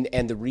 yeah,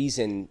 and the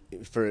reason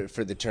for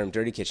the term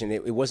dirty kitchen,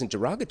 it wasn't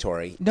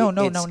derogatory. No,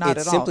 not at all.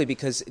 It's simply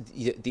because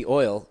the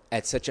oil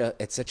at such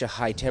a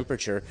high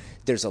temperature,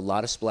 there's a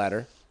lot of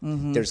splatter.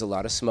 There's a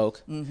lot of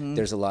smoke.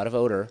 There's a lot of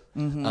odor.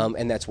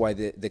 And that's why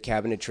the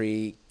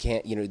cabinetry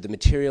can't, the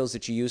materials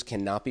that you use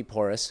cannot be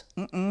porous.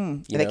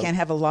 They can't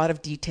have a lot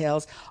of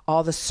details.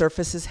 All the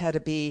surfaces had to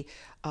be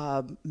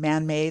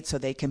man-made so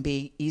they can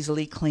be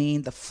easily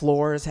cleaned. The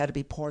floors had to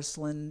be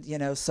porcelain,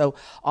 So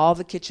all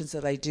the kitchens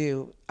that I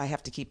do, I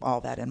have to keep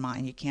all that in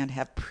mind. You can't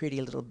have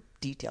pretty little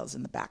details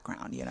in the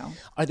background,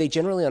 Are they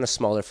generally on a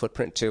smaller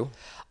footprint too?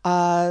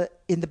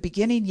 In the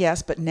beginning,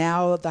 yes, but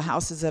now the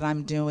houses that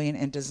I'm doing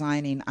and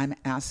designing, I'm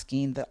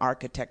asking the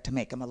architect to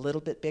make them a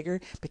little bit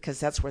bigger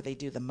because that's where they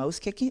do the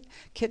most cooking,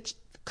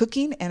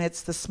 and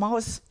it's the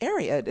smallest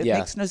area. It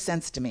makes no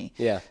sense to me.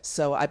 Yeah.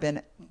 So I've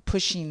been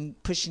pushing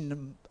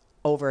them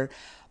over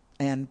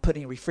and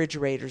putting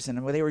refrigerators in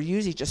them where they were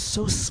usually just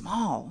so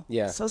small.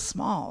 Yeah. So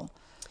small.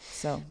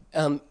 So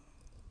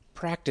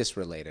practice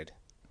related.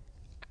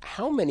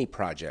 How many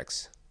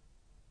projects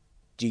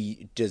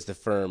does the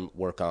firm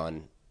work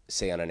on,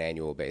 say, on an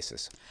annual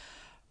basis?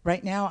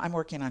 Right now, I'm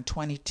working on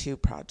 22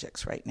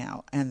 projects right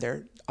now, and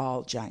they're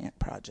all giant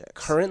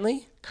projects.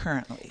 Currently?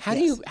 Currently. How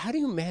do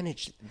you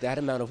manage that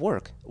amount of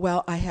work?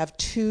 Well, I have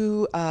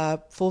two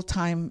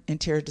full-time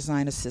interior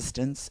design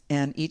assistants,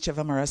 and each of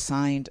them are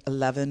assigned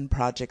 11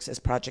 projects as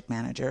project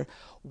manager.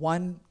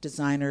 One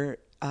designer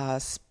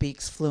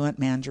speaks fluent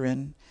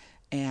Mandarin,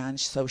 and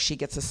so she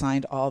gets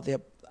assigned all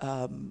the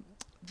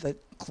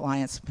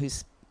clients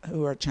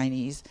who are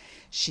Chinese.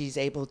 She's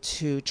able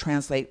to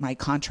translate my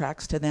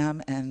contracts to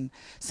them and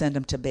send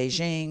them to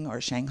Beijing or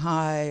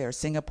Shanghai or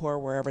Singapore,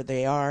 wherever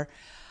they are.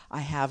 I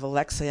have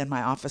Alexa in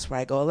my office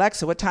where I go,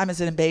 Alexa, what time is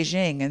it in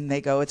Beijing? And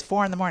they go, it's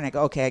 4 a.m. I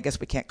go, okay, I guess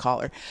we can't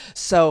call her.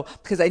 So,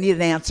 because I need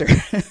an answer.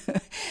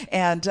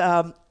 And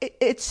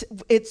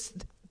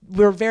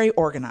we're very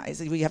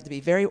organized. We have to be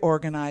very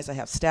organized. I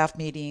have staff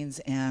meetings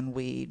and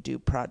we do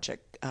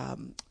project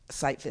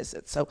site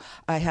visits. So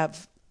I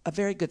have a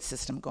very good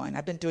system going.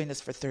 I've been doing this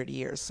for 30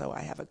 years, so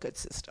I have a good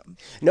system.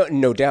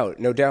 No doubt.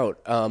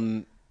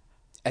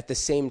 At the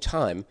same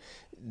time,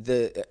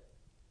 the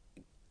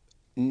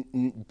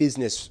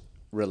business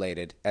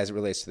related, as it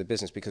relates to the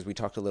business, because we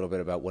talked a little bit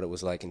about what it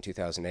was like in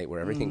 2008, where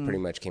everything pretty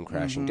much came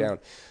crashing down.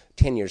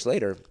 10 years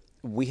later,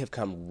 we have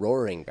come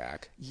roaring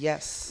back.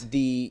 Yes.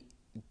 The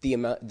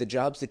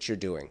jobs that you're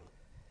doing,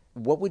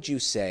 what would you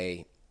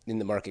say in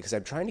the market? Because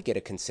I'm trying to get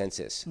a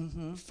consensus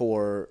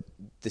for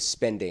the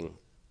spending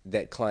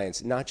that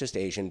clients, not just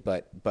Asian,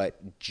 but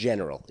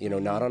general,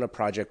 not on a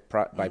project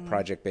by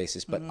project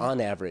basis, but on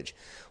average,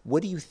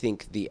 what do you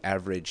think the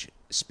average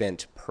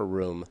spent per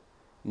room,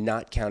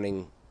 not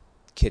counting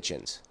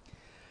kitchens?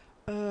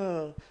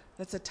 Oh,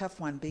 that's a tough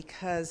one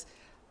because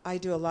I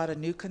do a lot of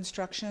new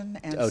construction,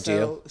 and do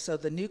you? so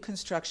the new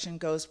construction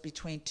goes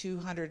between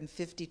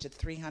 $250 to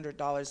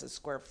 $300 a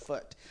square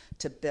foot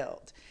to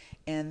build.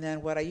 And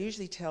then what I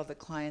usually tell the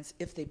clients,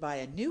 if they buy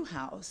a new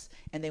house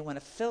and they want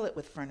to fill it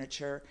with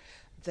furniture,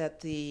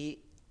 that the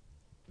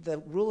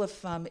rule of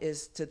thumb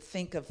is to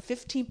think of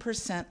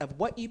 15% of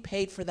what you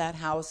paid for that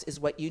house is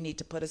what you need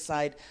to put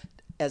aside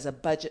as a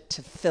budget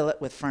to fill it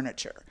with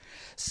furniture.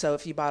 So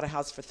if you bought a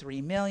house for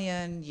 $3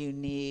 million, you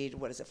need,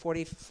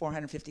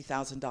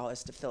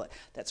 $450,000 to fill it.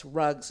 That's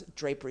rugs,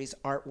 draperies,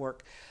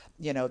 artwork.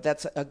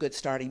 That's a good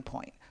starting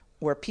point.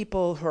 Where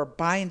people who are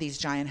buying these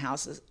giant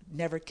houses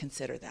never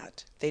consider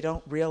that. They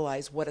don't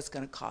realize what it's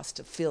going to cost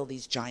to fill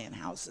these giant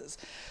houses.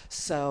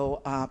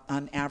 So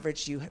on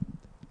average, you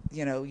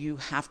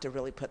have to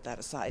really put that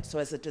aside. So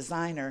as a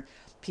designer,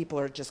 people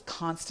are just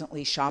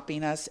constantly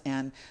shopping us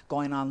and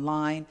going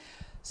online.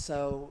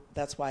 So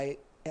that's why,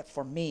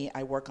 for me,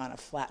 I work on a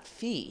flat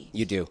fee.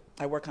 You do?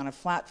 I work on a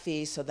flat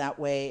fee, so that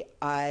way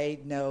I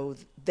know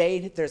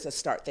there's a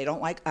start. They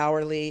don't like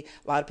hourly.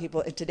 A lot of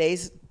people in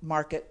today's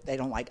market, they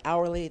don't like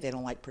hourly. They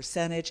don't like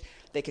percentage.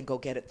 They can go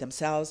get it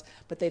themselves,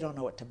 but they don't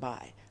know what to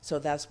buy. So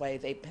that's why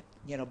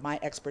my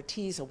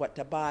expertise of what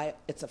to buy,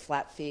 it's a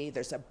flat fee.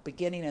 There's a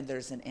beginning and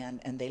there's an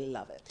end, and they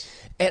love it.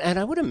 And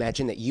I would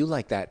imagine that you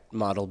like that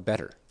model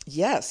better.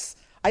 Yes.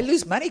 I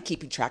lose money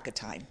keeping track of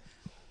time.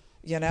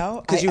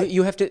 Because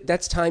you have to.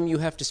 That's time you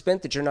have to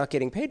spend that you're not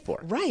getting paid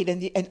for. Right,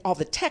 and all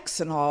the texts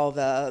and all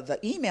the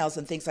emails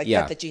and things like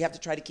that you have to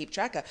try to keep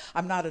track of.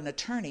 I'm not an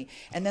attorney,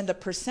 and then the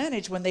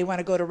percentage when they want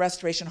to go to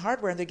Restoration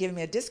Hardware and they're giving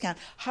me a discount.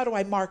 How do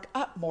I mark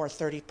up more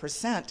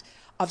 30%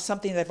 of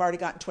something they've already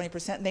gotten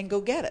 20% and then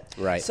go get it?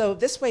 Right. So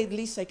this way, at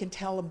least I can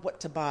tell them what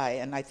to buy,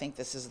 and I think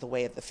this is the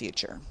way of the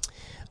future.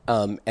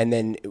 And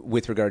then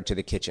with regard to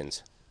the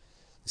kitchens.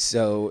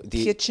 So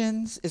the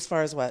kitchens, as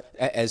far as what?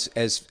 As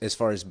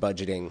far as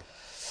budgeting,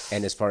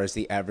 and as far as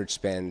the average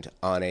spend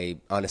on a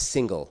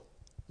single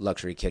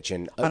luxury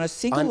kitchen. On a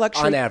single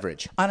luxury, on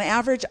average. On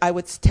average, I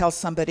would tell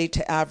somebody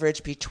to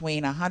average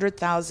between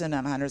 $100,000 and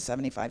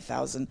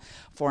 $175,000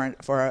 for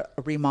a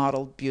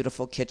remodeled,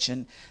 beautiful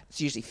kitchen.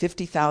 It's usually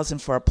 $50,000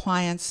 for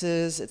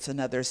appliances. It's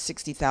another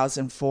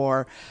 $60,000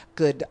 for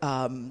good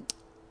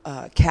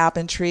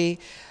cabinetry,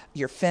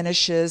 your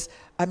finishes.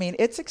 I mean,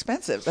 it's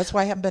expensive. That's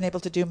why I haven't been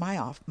able to do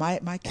my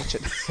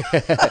kitchen.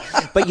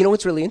 But you know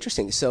what's really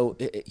interesting? So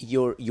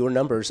your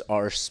numbers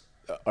are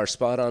are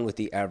spot on with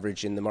the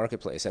average in the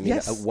marketplace. I mean,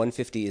 Yes.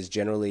 150 is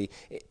generally,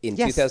 in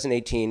Yes.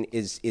 2018,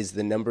 is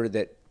the number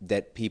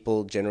that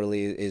people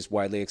generally is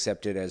widely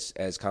accepted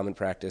as common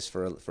practice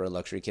for a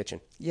luxury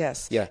kitchen.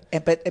 Yes. Yeah.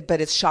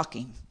 But it's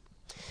shocking.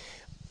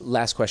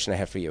 Last question I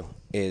have for you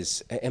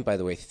is, and by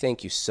the way,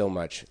 thank you so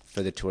much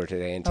for the tour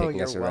today and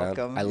taking us around.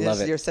 Welcome. I love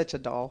it. You're such a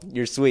doll.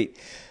 You're sweet.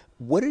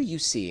 What are you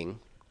seeing?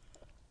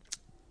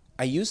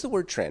 I use the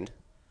word trend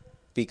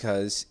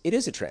because it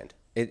is a trend.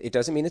 It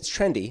doesn't mean it's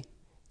trendy.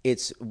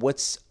 It's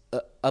what's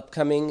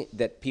upcoming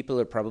that people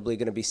are probably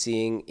going to be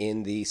seeing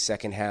in the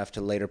second half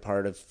to later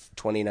part of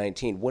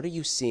 2019. What are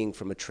you seeing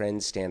from a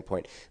trend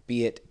standpoint,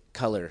 be it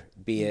color,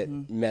 be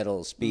it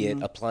metals, be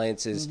it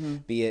appliances,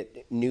 be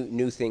it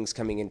new things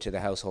coming into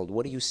the household?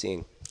 What are you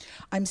seeing?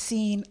 I'm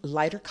seeing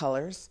lighter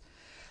colors.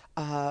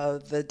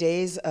 The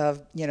days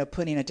of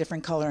putting a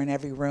different color in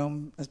every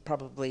room is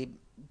probably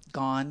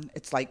gone.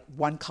 It's like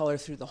one color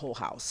through the whole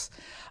house.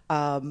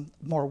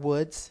 More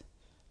woods,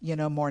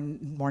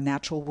 more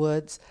natural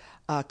woods.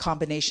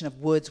 Combination of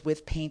woods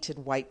with painted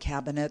white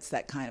cabinets,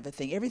 that kind of a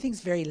thing.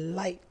 Everything's very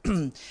light.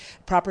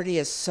 Property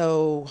is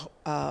so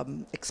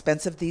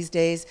expensive these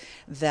days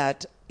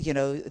that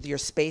your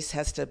space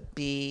has to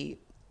be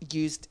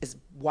used as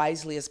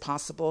wisely as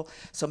possible.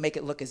 So make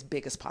it look as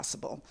big as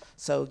possible.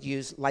 So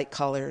use light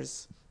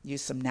colors,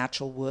 use some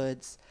natural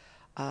woods.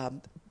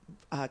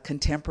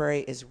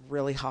 Contemporary is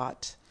really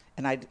hot,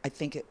 and I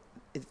think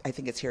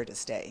it's here to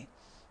stay.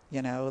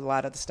 A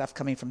lot of the stuff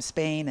coming from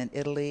Spain and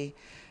Italy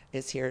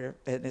is here,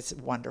 and it's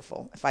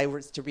wonderful. If I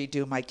were to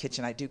redo my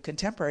kitchen, I'd do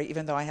contemporary,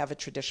 even though I have a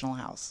traditional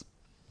house.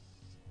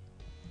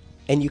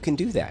 And you can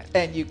do that.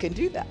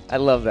 I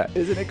love that.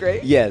 Isn't it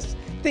great? Yes.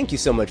 Thank you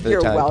so much for the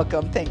You're time.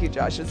 welcome. Thank you,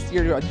 Josh.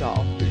 You're a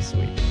doll. Pretty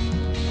sweet.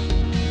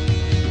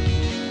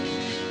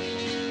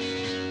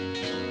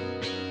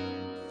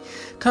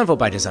 Convo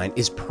by Design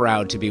is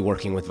proud to be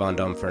working with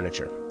Vendôme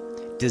Furniture.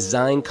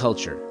 Design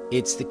culture,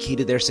 it's the key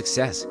to their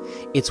success.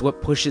 It's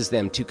what pushes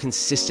them to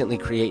consistently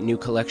create new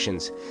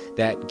collections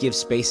that give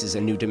spaces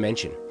a new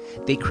dimension.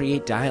 They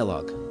create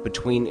dialogue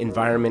between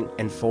environment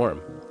and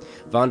form.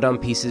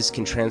 Vendôme pieces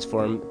can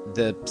transform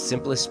the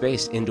simplest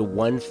space into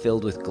one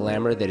filled with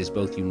glamour that is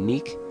both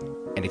unique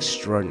and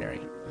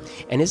extraordinary.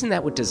 And isn't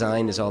that what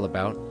design is all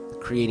about?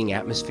 Creating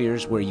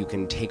atmospheres where you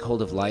can take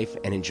hold of life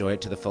and enjoy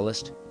it to the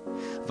fullest?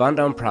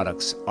 Vendôme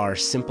products are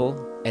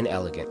simple and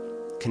elegant,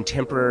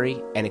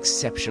 contemporary and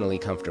exceptionally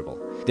comfortable.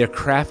 Their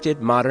crafted,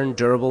 modern,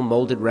 durable,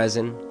 molded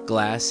resin,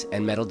 glass,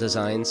 and metal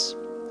designs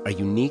are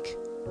unique,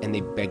 and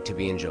they beg to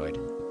be enjoyed.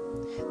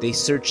 They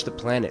search the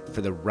planet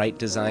for the right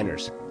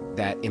designers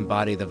that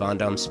embody the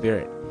Vendôme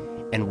spirit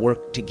and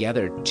work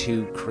together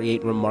to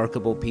create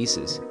remarkable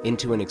pieces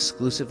into an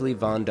exclusively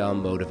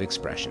Vendôme mode of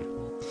expression.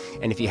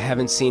 And if you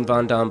haven't seen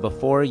Vendôme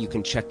before, you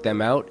can check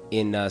them out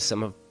in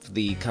some of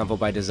the Convo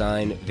by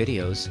Design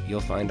videos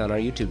you'll find on our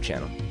YouTube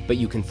channel. But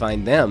you can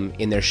find them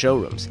in their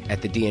showrooms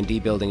at the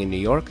D&D building in New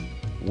York,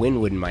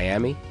 Wynwood in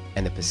Miami,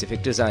 and the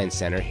Pacific Design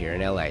Center here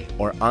in LA,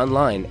 or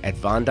online at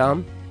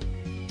vendome.com.